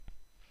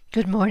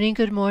Good morning,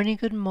 good morning,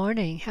 good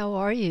morning. How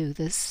are you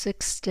this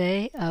 6th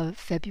day of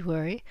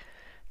February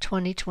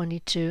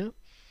 2022?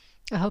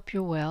 I hope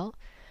you're well.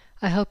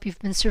 I hope you've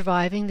been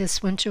surviving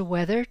this winter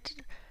weather.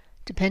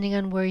 Depending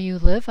on where you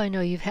live, I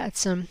know you've had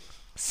some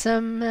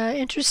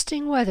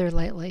interesting weather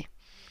lately.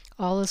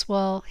 All is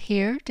well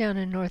here down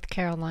in North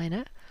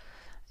Carolina,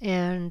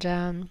 and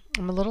I'm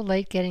a little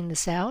late getting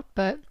this out,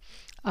 but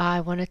I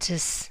wanted to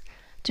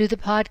do the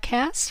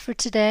podcast for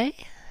today.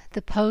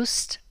 The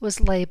post was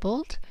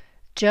labeled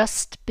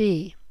Just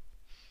Be.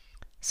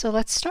 So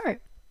let's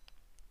start.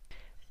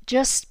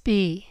 Just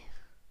be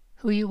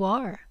who you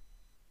are,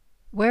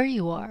 where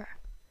you are,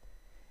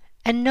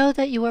 and know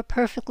that you are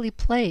perfectly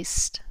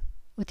placed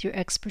with your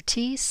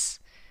expertise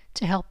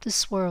to help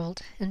this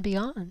world and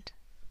beyond.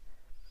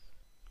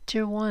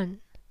 Dear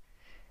one,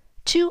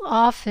 too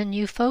often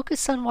you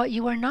focus on what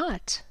you are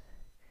not.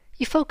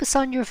 You focus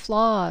on your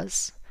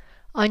flaws,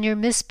 on your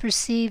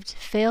misperceived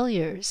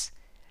failures,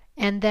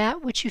 and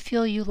that which you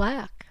feel you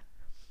lack.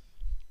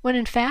 When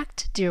in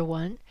fact, dear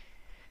one,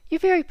 your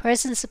very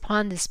presence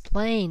upon this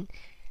plane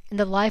and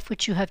the life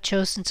which you have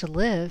chosen to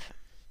live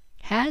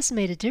has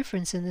made a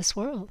difference in this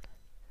world.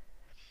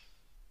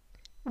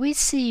 We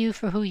see you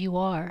for who you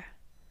are,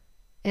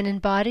 an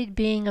embodied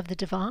being of the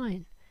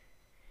divine,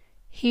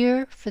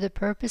 here for the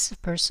purpose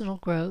of personal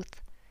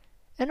growth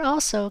and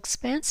also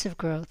expansive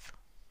growth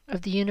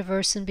of the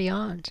universe and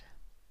beyond.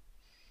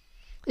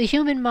 The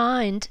human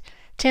mind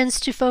tends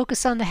to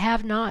focus on the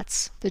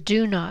have-nots, the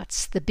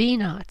do-nots, the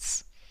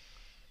be-nots.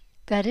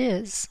 That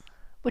is,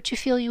 what you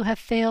feel you have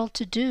failed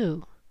to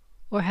do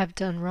or have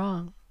done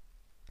wrong.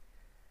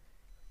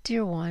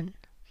 Dear one,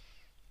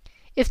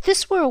 if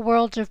this were a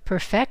world of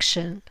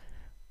perfection,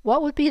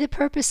 what would be the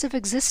purpose of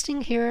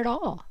existing here at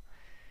all?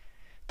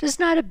 Does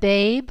not a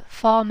babe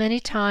fall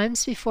many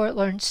times before it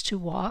learns to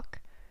walk?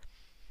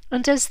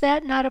 And does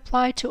that not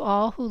apply to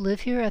all who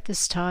live here at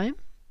this time?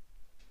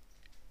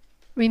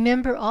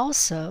 Remember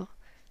also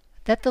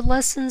that the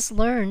lessons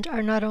learned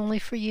are not only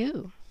for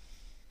you.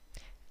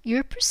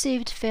 Your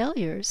perceived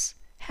failures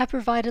have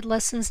provided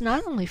lessons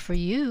not only for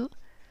you,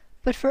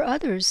 but for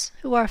others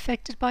who are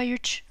affected by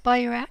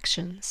your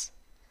actions.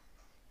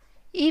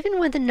 Even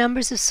when the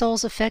numbers of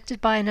souls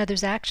affected by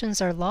another's actions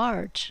are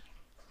large,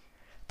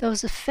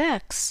 those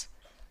effects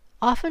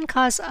often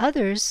cause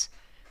others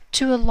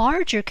to a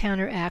larger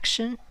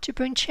counteraction to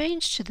bring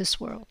change to this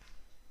world.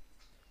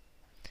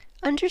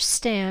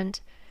 Understand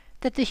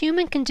that the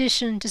human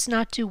condition does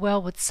not do well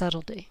with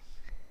subtlety.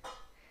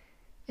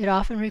 It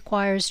often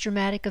requires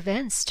dramatic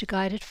events to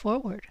guide it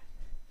forward,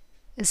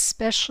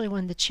 especially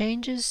when the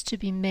changes to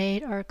be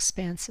made are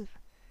expansive.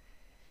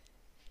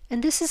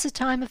 And this is a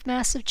time of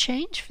massive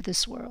change for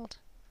this world.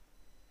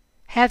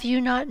 Have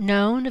you not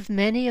known of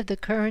many of the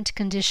current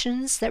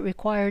conditions that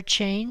require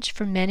change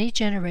for many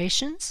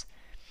generations?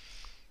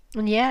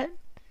 And yet,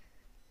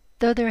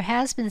 though there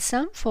has been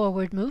some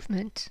forward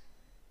movement,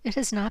 it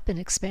has not been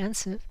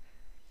expansive.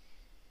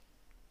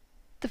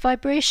 The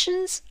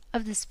vibrations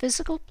of this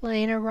physical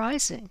plane are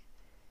rising,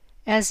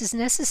 as is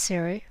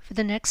necessary for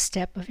the next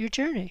step of your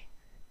journey.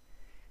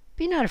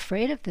 Be not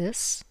afraid of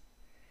this,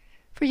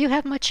 for you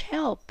have much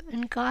help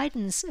and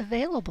guidance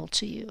available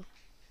to you.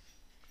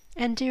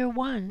 And dear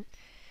one,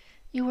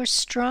 you are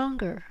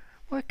stronger,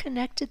 more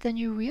connected than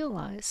you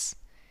realize.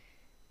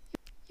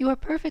 You are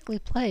perfectly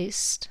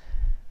placed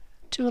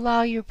to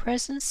allow your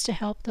presence to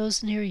help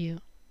those near you.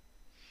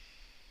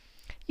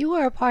 You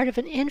are a part of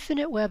an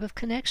infinite web of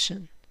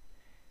connection.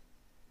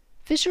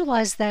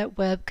 Visualize that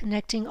web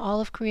connecting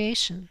all of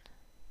creation.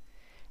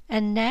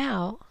 And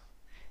now,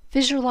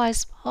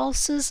 visualize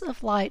pulses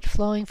of light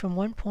flowing from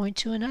one point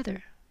to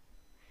another.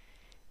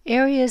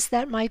 Areas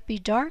that might be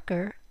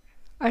darker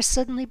are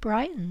suddenly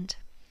brightened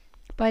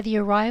by the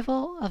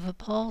arrival of a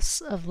pulse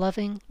of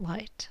loving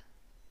light.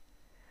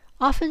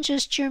 Often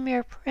just your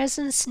mere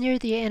presence near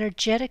the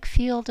energetic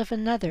field of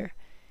another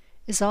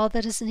is all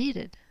that is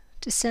needed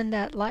to send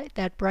that light,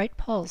 that bright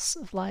pulse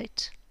of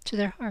light, to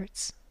their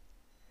hearts.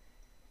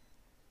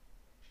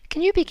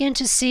 Can you begin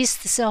to cease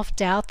the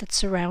self-doubt that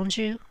surrounds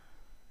you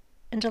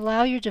and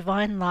allow your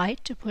divine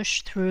light to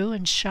push through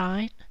and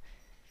shine?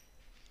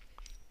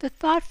 The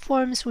thought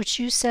forms which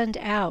you send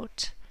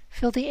out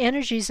fill the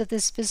energies of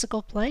this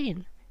physical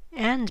plane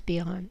and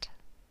beyond.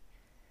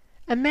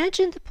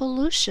 Imagine the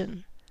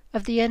pollution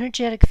of the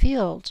energetic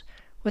field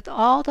with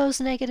all those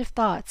negative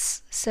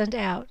thoughts sent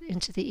out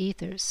into the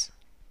ethers.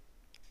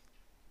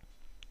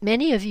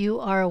 Many of you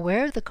are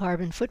aware of the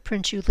carbon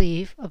footprint you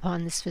leave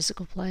upon this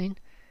physical plane.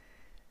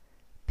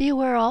 Be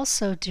aware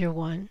also, dear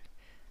one,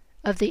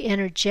 of the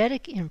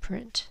energetic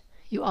imprint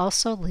you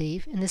also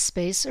leave in the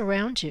space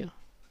around you.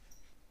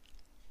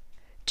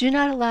 Do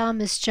not allow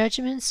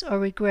misjudgments or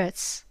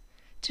regrets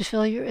to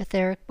fill your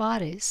etheric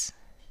bodies.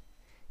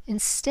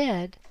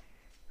 Instead,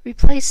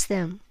 replace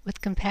them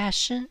with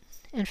compassion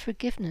and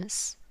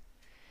forgiveness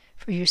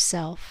for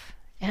yourself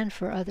and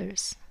for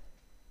others.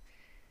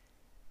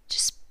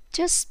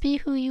 Just be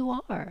who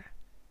you are,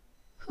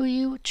 who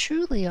you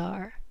truly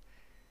are,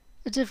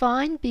 a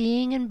divine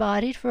being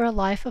embodied for a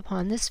life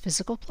upon this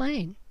physical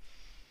plane.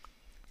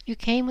 You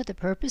came with a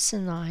purpose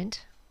in mind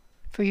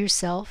for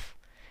yourself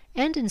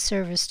and in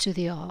service to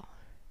the all.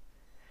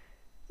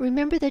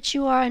 Remember that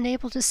you are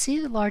unable to see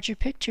the larger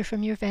picture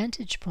from your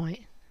vantage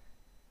point.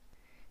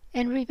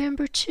 And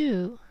remember,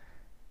 too,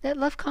 that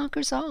love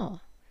conquers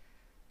all.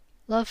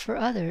 Love for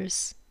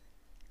others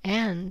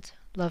and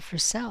love for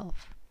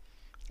self,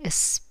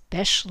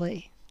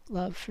 especially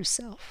love for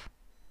self.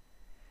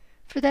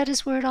 For that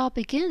is where it all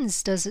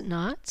begins, does it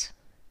not?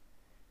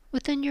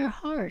 Within your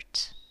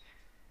heart,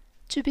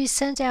 to be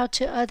sent out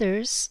to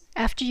others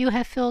after you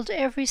have filled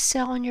every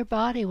cell in your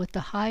body with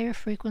the higher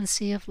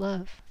frequency of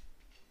love.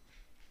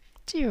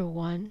 Dear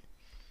one,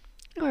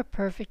 you are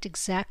perfect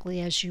exactly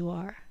as you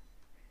are.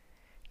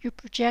 Your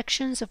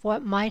projections of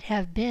what might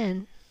have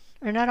been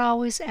are not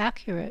always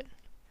accurate,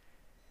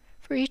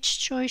 for each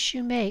choice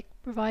you make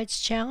provides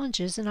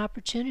challenges and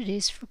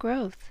opportunities for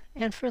growth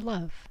and for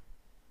love.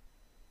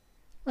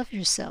 Love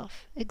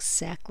yourself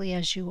exactly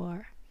as you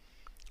are.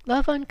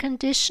 Love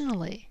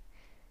unconditionally,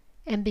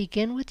 and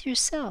begin with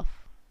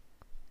yourself.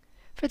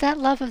 For that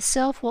love of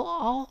self will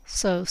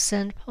also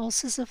send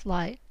pulses of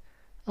light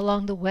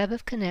along the web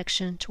of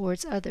connection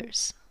towards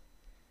others.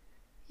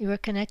 You are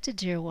connected,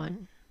 dear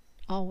one,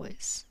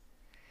 always.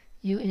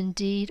 You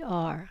indeed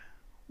are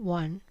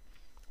one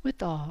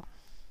with all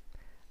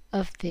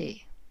of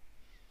thee.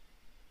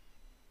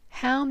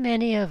 How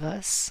many of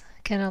us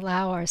can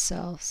allow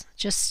ourselves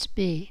just to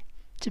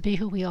be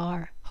who we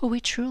are, who we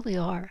truly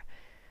are?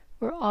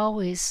 We're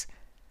always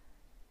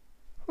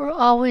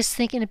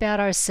thinking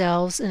about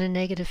ourselves in a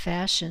negative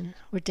fashion.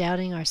 We're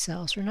doubting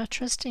ourselves. We're not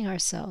trusting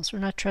ourselves. We're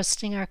not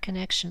trusting our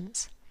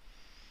connections.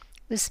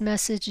 This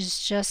message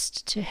is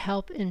just to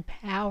help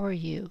empower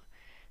you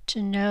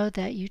to know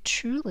that you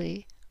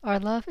truly are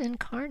love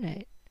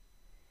incarnate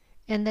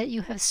and that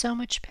you have so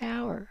much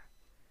power.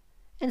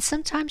 And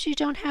sometimes you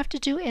don't have to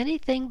do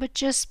anything but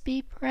just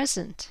be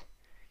present.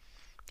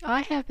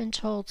 I have been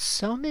told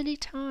so many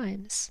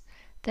times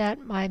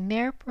that my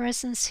mere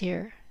presence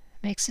here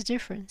makes a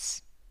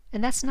difference.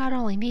 And that's not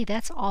only me,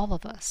 that's all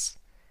of us.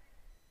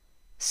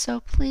 So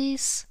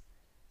please,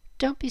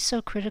 don't be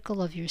so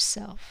critical of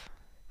yourself.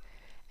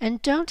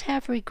 And don't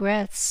have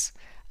regrets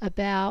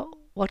about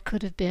what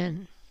could have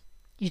been.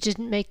 You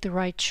didn't make the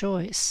right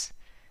choice.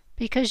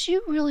 Because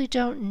you really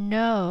don't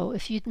know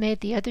if you'd made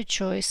the other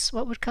choice,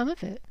 what would come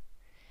of it.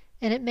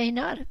 And it may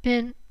not have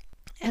been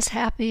as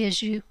happy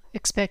as you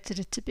expected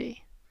it to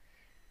be.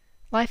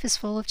 Life is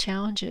full of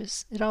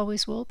challenges. It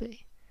always will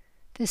be.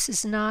 This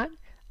is not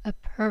a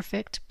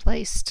perfect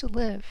place to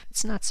live.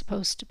 It's not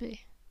supposed to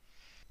be.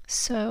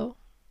 So,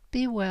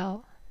 be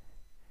well.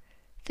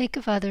 Think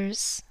of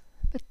others,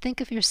 but think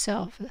of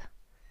yourself.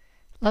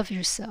 Love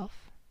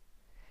yourself.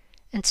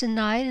 And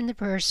tonight in the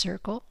prayer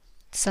circle,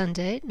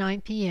 Sunday at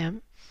 9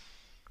 p.m.,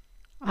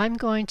 I'm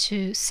going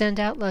to send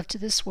out love to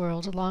this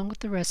world along with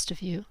the rest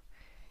of you,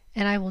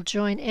 and I will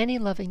join any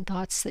loving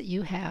thoughts that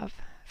you have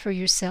for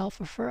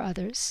yourself or for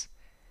others.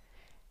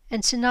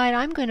 And tonight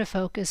I'm going to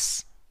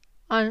focus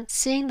on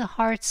seeing the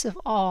hearts of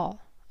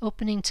all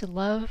opening to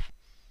love,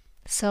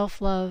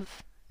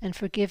 self-love, and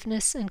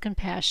forgiveness and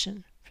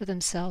compassion for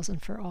themselves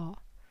and for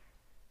all.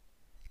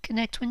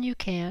 Connect when you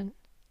can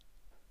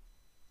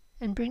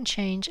and bring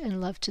change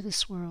and love to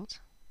this world.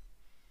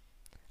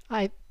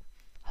 I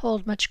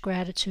hold much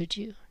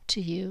gratitude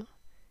to you,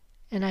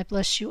 and I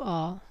bless you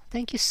all.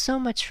 Thank you so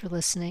much for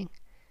listening.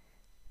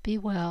 Be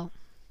well.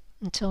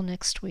 Until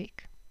next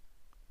week.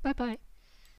 Bye-bye.